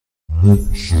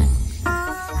Mohsen,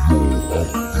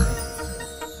 Yahaghi.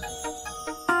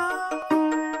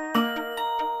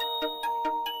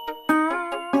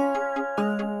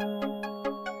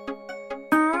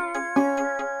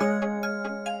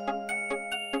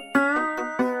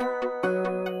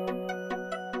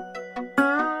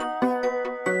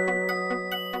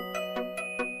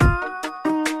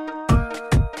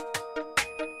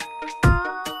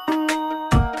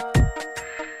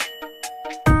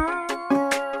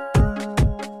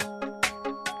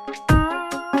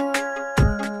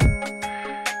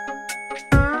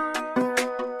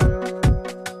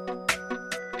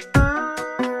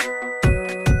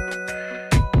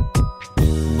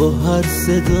 با هر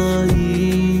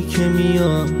صدایی که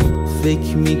میاد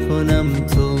فکر میکنم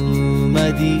تو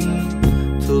اومدی،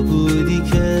 تو بودی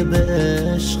که به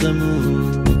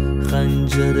عشقمون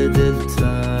خنجر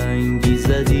دلتنگی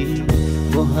زدی.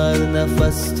 با هر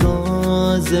نفس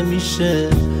تازه میشه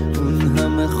اون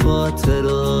همه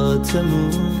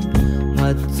خاطراتمون،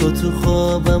 حتی تو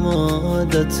خوابم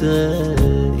عادته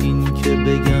این که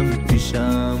بگم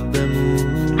پیشم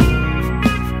بمون.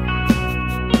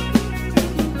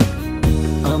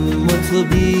 اما تو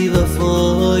بی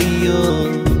وفایی و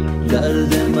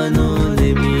درد منو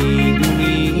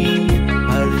نمیدونی،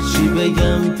 هرچی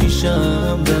بگم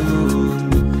پیشم بمون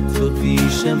تو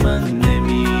پیش من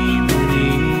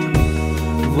نمیمونی.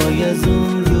 وای از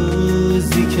اون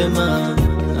روزی که من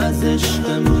از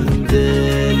عشقمون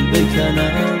دل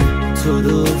بکنم، تو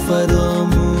رو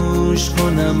فراموش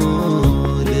کنم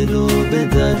و دلو به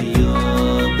دریا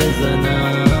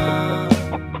بزنم.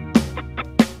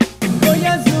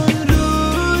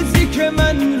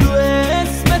 من رو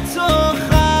اسم تو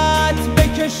خط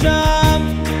بکشم،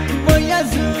 وای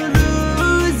از اون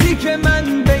روزی که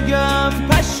من بگم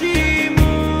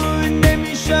پشیمون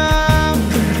نمیشم.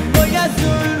 وای از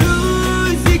اون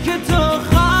روزی که تو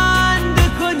خنده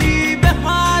کنی به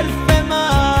حرف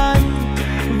من،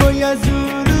 وای از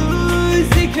اون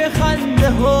روزی که خنده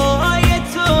های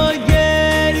تو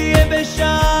گریه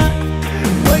بشن.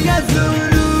 وای از اون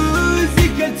روزی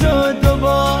که تو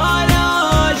دوباره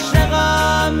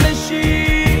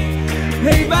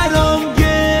هی برام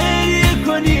گریه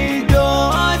کنی،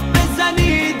 داد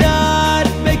بزنی،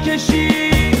 درد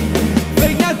بکشی.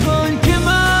 فکر نکن که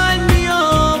من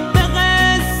میام به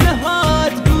قصه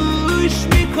هات گوش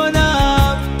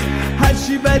میکنم،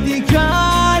 هرچی بدی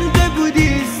کرده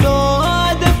بودی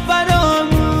ساده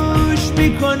فراموش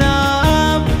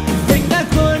میکنم. فکر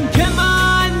نکن که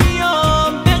من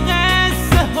میام به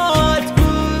قصه هات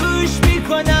گوش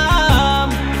میکنم،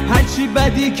 هرچی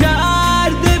بدی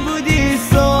کرده بودی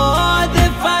ساده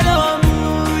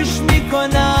فراموش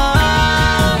میکنم.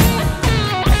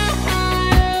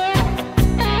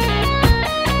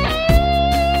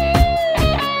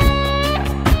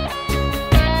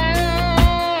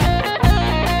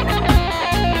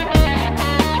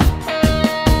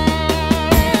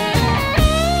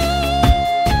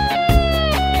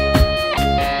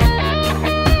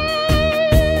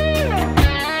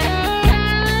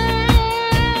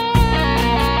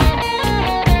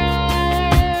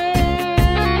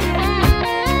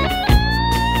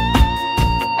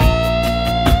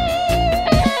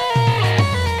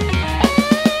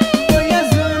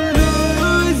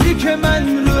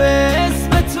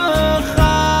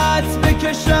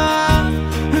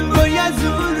 وای از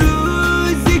اون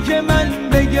روزی که من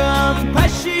بگم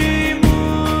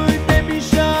پشیمون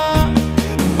نمیشم.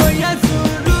 وای از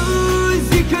اون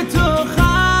روزی که تو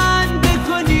خنده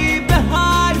کنی به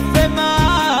حرف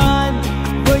من،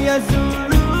 وای از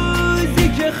اون روزی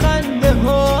که خنده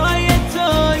های تو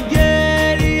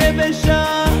گریه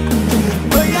بشن.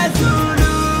 وای از اون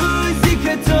روزی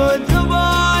که تو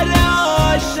دوباره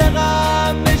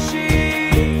عاشقم بشی،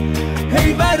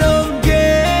 هی برام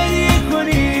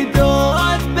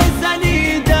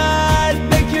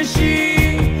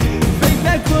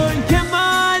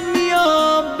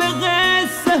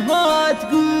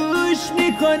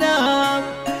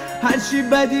هرچی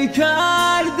بدی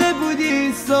کرده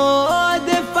بودی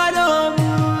ساده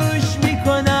فراموش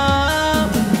میکنم.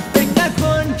 فکر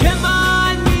نکن که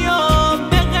من میام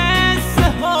به قصه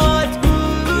هات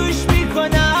گوش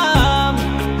میکنم،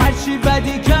 هرچی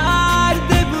بدی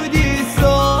کرده بودی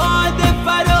ساده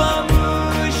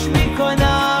فراموش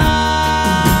میکنم.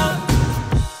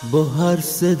 با هر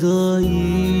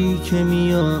صدایی که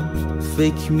میام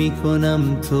فکر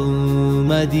میکنم تو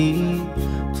اومدی،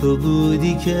 تو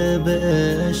بودی که به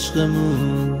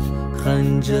عشقمون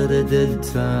خنجر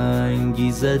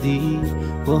دلتنگی زدی.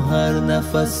 با هر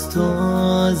نفس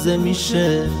تازه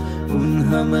میشه اون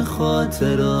همه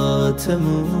خاطراتمون،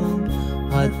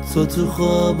 حتی تو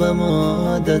خوابم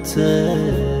عادته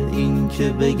این که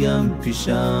بگم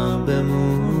پیشم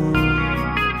بمون.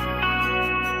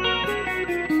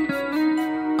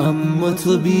 اما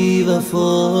تو بی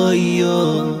وفایی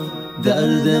و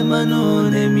درد منو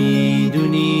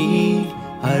نمیدونی،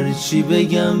 هرچی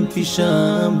بگم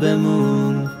پیشم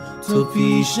بمون تو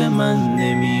پیش من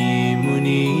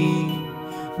نمیمونی.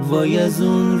 وای از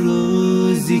اون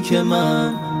روزی که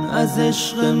من از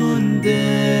عشقمون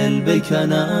دل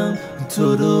بکنم،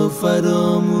 تو رو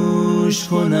فراموش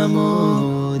کنم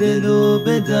و دلو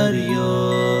به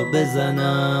دریا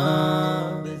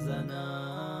بزنم.